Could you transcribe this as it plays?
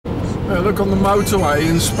Look on the motorway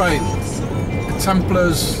in Spain. A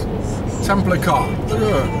Templar car. Look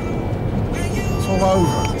at it. It's all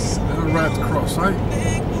over. And a red cross, eh?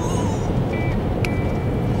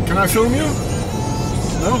 Can I film you?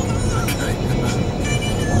 No? Okay.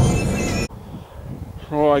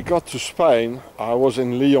 Well, I got to Spain. I was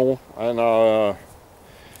in Lyon, and a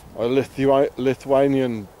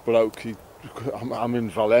Lithuanian bloke. I'm in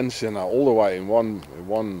Valencia now, all the way in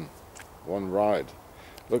one ride.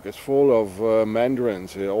 Look, it's full of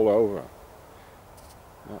mandarins here all over.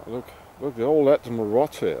 Look, they all let them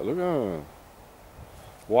rot here. Look at them.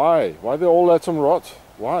 Why? Why they all let them rot?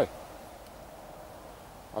 Why?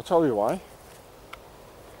 I'll tell you why.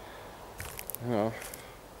 You know.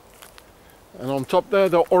 And on top there,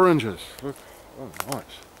 the oranges. Look, oh, nice.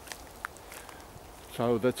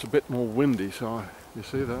 So that's a bit more windy. So you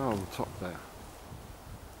see there on top there.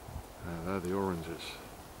 There are the oranges.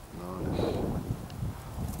 Nice.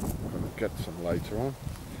 Gonna get some later on.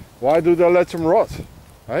 Why do they let them rot?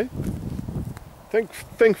 Hey?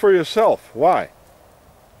 Think for yourself. Why?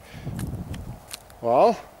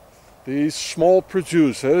 Well, these small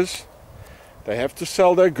producers, they have to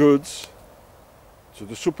sell their goods to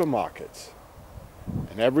the supermarkets.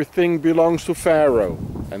 And everything belongs to Pharaoh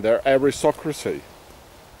and their aristocracy.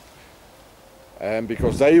 And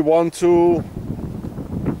because they want to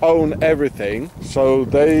own everything, so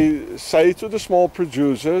they say to the small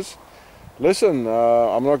producers, listen,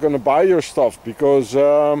 I'm not going to buy your stuff, because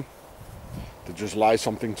they just lie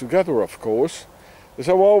something together, of course. They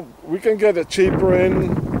say, well, we can get it cheaper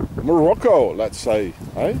in Morocco, let's say,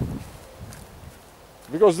 eh?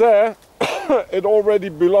 Because there it already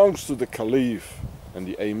belongs to the caliph and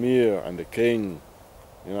the emir and the king,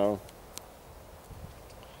 you know.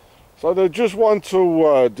 So they just want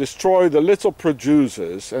to destroy the little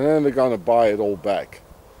producers, and then they're going to buy it all back.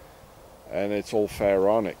 And it's all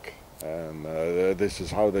pharaonic. And this is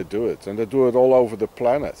how they do it. And they do it all over the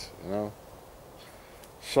planet, you know.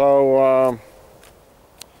 So,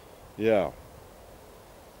 yeah.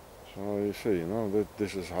 So you see, you know,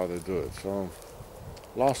 this is how they do it. So,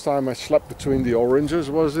 last time I slept between the oranges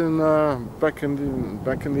was in back in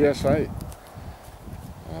the SA.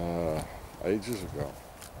 Ages ago.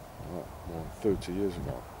 More than 30 years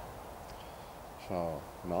ago. So,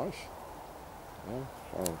 nice. Yeah,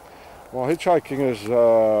 so, well, hitchhiking is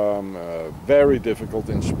very difficult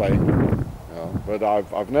in Spain, you know, but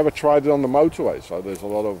I've never tried it on the motorway, so there's a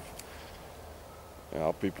lot of, you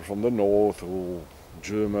know, people from the north, all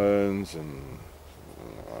Germans and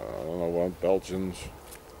I don't know what, Belgians,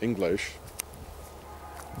 English.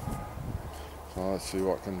 So let's see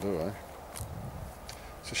what I can do, eh?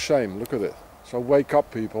 It's a shame, look at it. So wake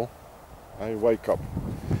up, people. Hey, wake up.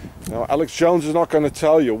 Now, Alex Jones is not going to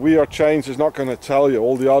tell you. We Are Changed is not going to tell you.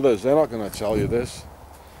 All the others, they're not going to tell you this.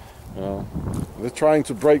 You know, they're trying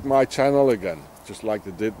to break my channel again, just like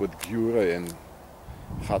they did with Guardia and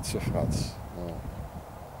Fasces. Oh.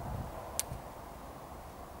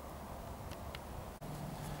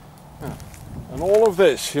 Yeah. And all of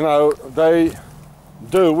this, you know, they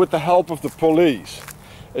do with the help of the police.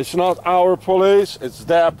 It's not our police, it's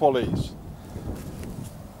their police.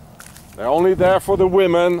 They're only there for the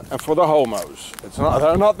women and for the homos.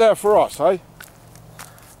 They're not there for us, eh?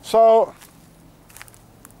 So,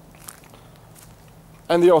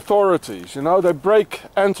 and the authorities, you know, they break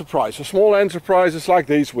enterprises, small enterprises like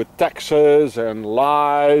these with taxes and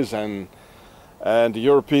lies, and the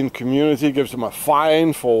European community gives them a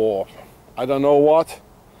fine for I don't know what.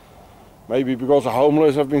 Maybe because the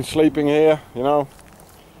homeless have been sleeping here, you know.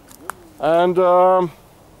 And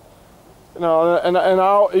you know,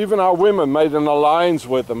 and even our women made an alliance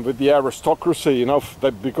with them, with the aristocracy, you know,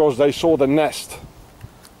 because they saw the nest.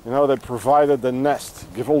 You know, they provided the nest.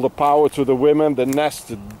 Give all the power to the women, the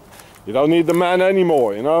nest. You don't need the man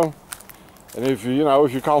anymore, you know. And if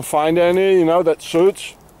you can't find any, you know, that's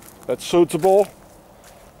suitable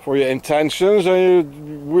for your intentions, and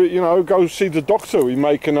you know, go see the doctor. We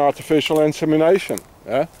make an artificial insemination.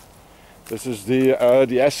 Yeah, this is the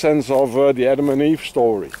essence of the Adam and Eve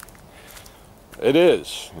story. It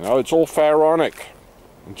is, you know, it's all pharaonic.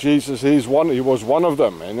 And Jesus, he was one of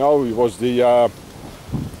them. You know, he was the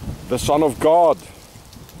Son of God.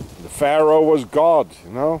 The Pharaoh was God,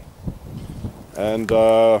 you know, and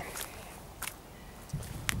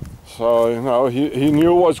so you know he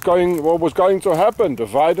knew what was going to happen.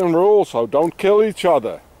 Divide and rule. So don't kill each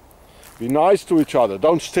other. Be nice to each other.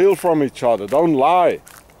 Don't steal from each other. Don't lie,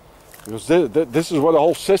 because this is what the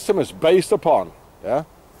whole system is based upon. Yeah.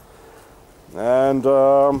 And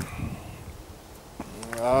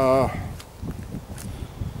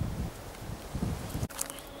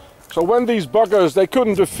So when these buggers, they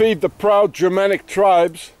couldn't defeat the proud Germanic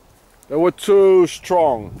tribes, they were too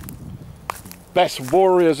strong. Best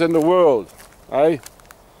warriors in the world, eh?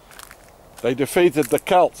 They defeated the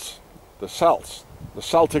Celts, the Celts, the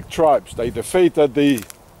Celtic tribes. They defeated the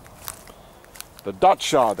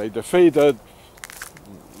Dutch, they defeated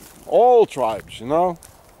all tribes, you know.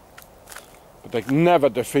 But they never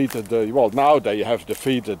defeated the, well, now they have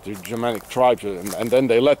defeated the Germanic tribes, and then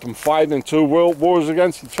they let them fight in 2 world wars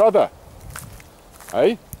against each other.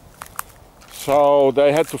 Eh? So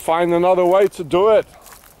they had to find another way to do it.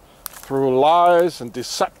 Through lies and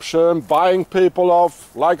deception, buying people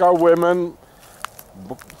off, like our women,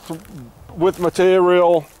 with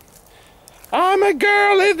material. I'm a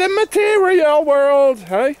girl in the material world,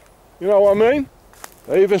 hey? You know what I mean?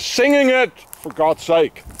 They're even singing it, for God's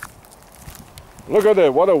sake. Look at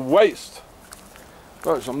it, what a waste.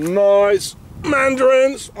 Got some nice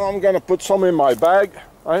mandarins. I'm gonna put some in my bag,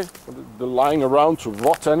 eh? They're lying around to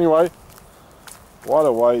rot anyway. What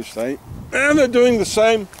a waste, eh? And they're doing the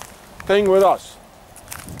same thing with us.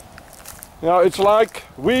 You know, it's like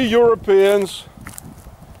we Europeans,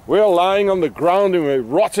 we're lying on the ground and we're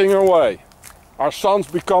rotting away. Our sons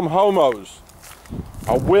become homos.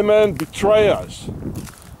 Our women betray us.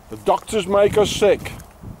 The doctors make us sick.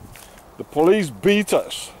 The police beat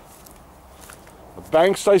us. The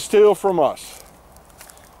banks, they steal from us.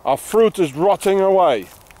 Our fruit is rotting away.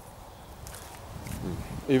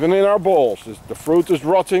 Even in our balls, the fruit is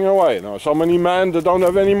rotting away. Now, so many men that don't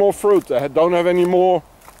have any more fruit, they don't have any more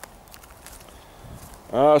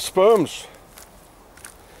sperms.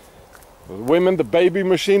 The women, the baby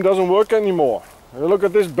machine doesn't work anymore. Look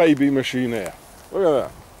at this baby machine here. Look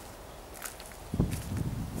at that.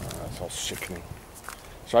 That's all sickening.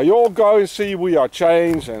 So you all go and see We Are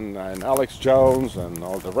Change and Alex Jones and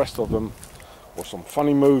all the rest of them, or some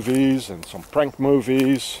funny movies and some prank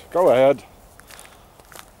movies. Go ahead.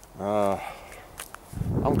 I'm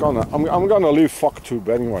gonna leave FuckTube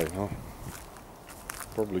anyway. Huh?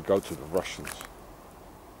 Probably go to the Russians.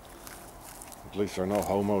 At least there are no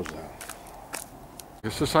homos there.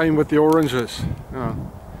 It's the same with the oranges. Yeah.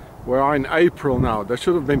 We're in April now. They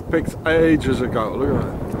should have been picked ages ago. Look at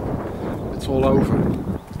that. It's all over.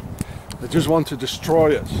 They just want to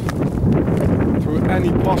destroy us through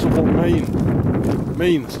any possible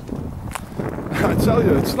means. I tell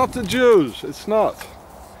you, it's not the Jews. It's not.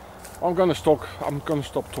 I'm gonna stop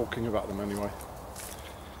talking about them anyway.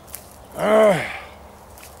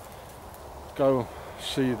 Go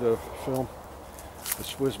see the film, The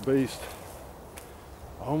Swiss Beast,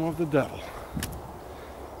 Home of the Devil.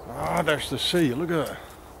 Ah, there's the sea. Look at it.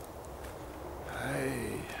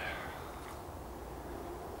 Hey,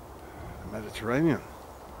 the Mediterranean.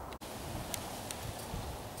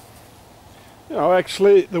 You know,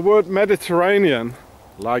 actually, the word Mediterranean,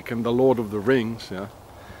 like in the Lord of the Rings, yeah.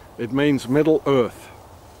 It means Middle Earth.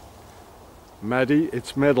 Medi,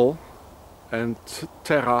 it's middle, and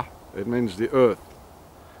terra, it means the earth.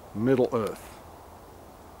 Middle Earth.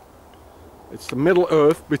 It's the Middle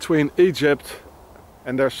Earth between Egypt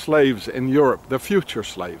and their slaves in Europe, the future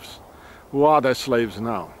slaves, who are their slaves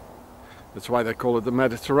now. That's why they call it the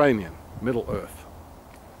Mediterranean, Middle Earth.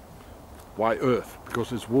 Why Earth?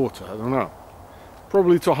 Because it's water, I don't know.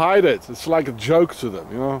 Probably to hide it. It's like a joke to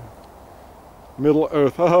them, you know. Middle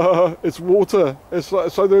Earth, it's water. It's like,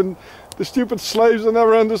 so then the stupid slaves will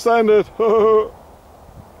never understand it.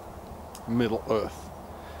 Middle Earth.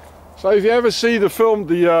 So if you ever see the film,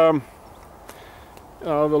 the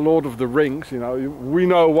Lord of the Rings, you know, we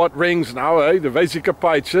know what rings now, eh? The Vesica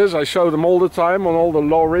Pitches. I show them all the time on all the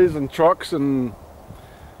lorries and trucks, and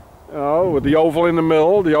you know, with the oval in the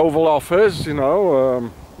middle, the Oval Office, you know,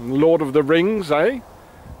 Lord of the Rings, eh?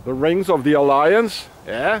 The rings of the Alliance,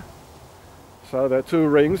 yeah. So there are 2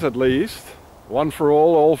 rings at least, one for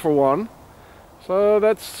all for one. So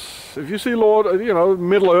that's, if you see Lord, you know,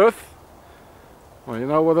 Middle Earth, well, you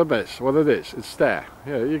know what it is. What it is. It's there.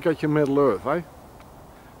 Yeah, you got your Middle Earth, eh?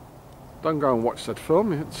 Don't go and watch that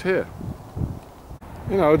film. It's here.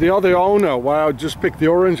 You know, the other owner, why I just picked the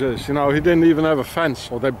oranges. You know, he didn't even have a fence,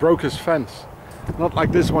 or they broke his fence. Not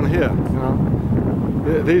like this one here. You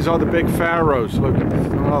know, these are the big Pharaohs. Look,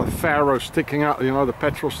 another Pharaoh sticking out. You know, the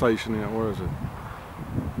petrol station here. Where is it?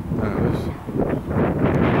 There it is.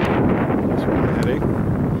 That's where we're heading.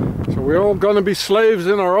 So we're all going to be slaves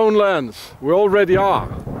in our own lands. We already are.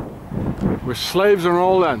 We're slaves in our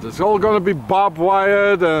own lands. It's all going to be barbed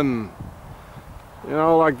wired and, you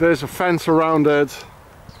know, like there's a fence around it.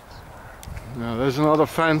 Yeah, there's another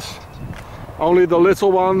fence. Only the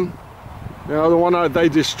little one, you know, the one that they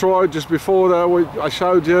destroyed just before there, I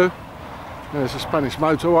showed you. There's a Spanish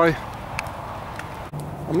motorway.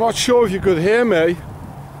 I'm not sure if you could hear me,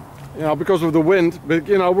 you know, because of the wind, but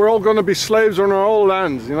you know, we're all going to be slaves on our own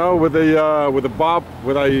land, you know, with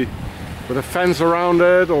a fence around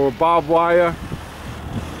it or barbed wire.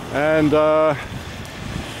 And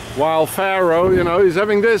while Pharaoh, you know, he's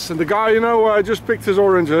having this, and the guy, you know, where I just picked his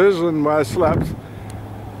oranges and where I slept,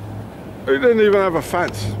 he didn't even have a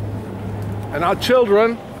fence. And our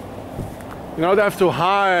children, you know, they have to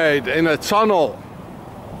hide in a tunnel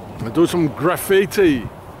and do some graffiti,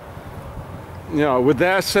 you know, with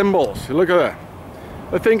their symbols. You look at that.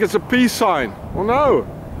 They think it's a peace sign. Well, no.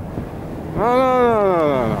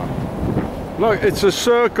 No. Look, it's a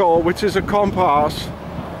circle, which is a compass.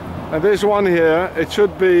 And this one here, it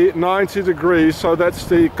should be 90 degrees, so that's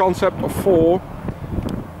the concept of 4.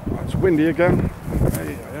 Oh, it's windy again.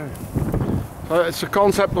 So it's the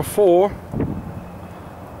concept of 4,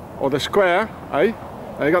 or the square, eh?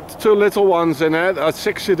 And you got the 2 little ones in it at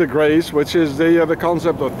 60 degrees, which is the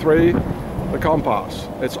concept of 3. The compass.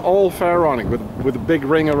 It's all pharaonic with a big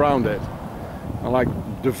ring around it, and like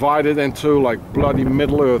divided into like bloody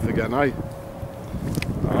Middle Earth again, eh?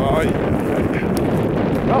 Oh,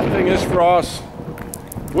 yeah. Nothing is for us.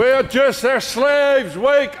 We're just their slaves.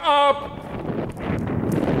 Wake up!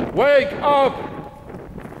 Wake up!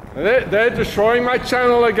 They're destroying my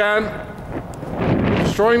channel again.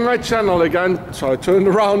 Destroying my channel again. So I turned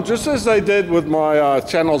around just as they did with my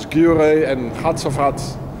channels Guardia and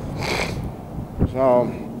HROSS. So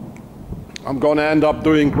I'm going to end up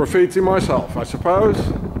doing graffiti myself, I suppose.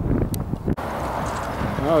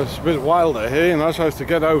 Oh, it's a bit wilder here, and I have to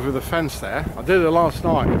get over the fence there. I did it last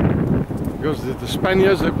night because the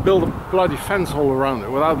Spaniards, they built a bloody fence all around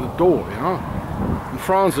it without a door, you know. In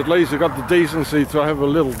France, at least, they got the decency to have a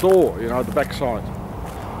little door, you know, at the back side.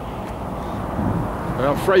 They're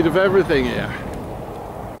afraid of everything here.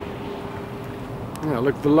 Yeah,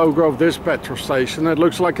 look, the logo of this petrol station, it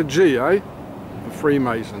looks like a G, eh?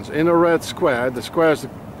 Freemasons in a red square. The square is the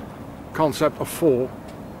concept of 4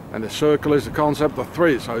 and the circle is the concept of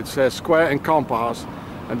 3, so it says square and compass,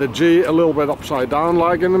 and the G a little bit upside down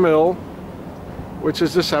like in the middle, which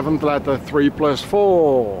is the 7th letter, 3 plus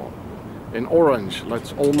 4 in orange.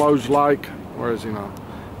 That's almost like, where is he now?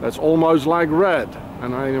 That's almost like red.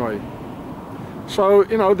 And anyway, so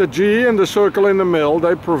you know, the G and the circle in the middle,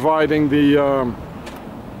 they're providing the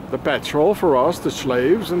petrol for us, the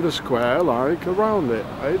slaves, and the square like around it.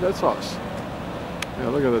 Hey, that's us. Yeah,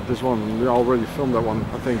 look at it, this one, we already filmed that one,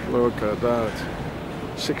 I think. Look at that.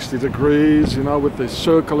 60 degrees, you know, with the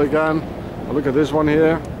circle again. Oh, look at this one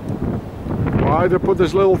here. Why they put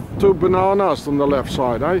this little 2 bananas on the left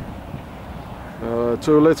side, eh?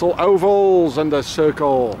 2 little ovals and the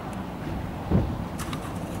circle.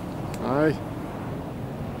 Hey.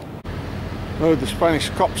 Oh, the Spanish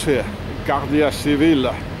cops here. Guardia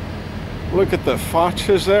Civil. Look at the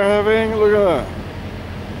Fasces they're having, look at that.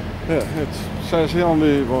 Yeah, it says here on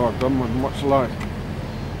the, well, I've done with much light.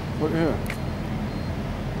 Look here.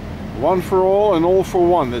 One for all and all for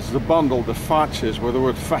one. It's the bundle, the Fasces, where the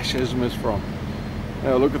word fascism is from.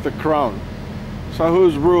 Yeah, look at the crown. So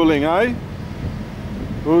who's ruling, eh?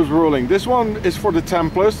 Who's ruling? This one is for the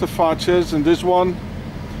Templars, the Fasces, and this one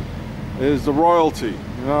is the royalty,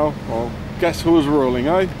 you know? Well, guess who's ruling,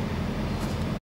 eh?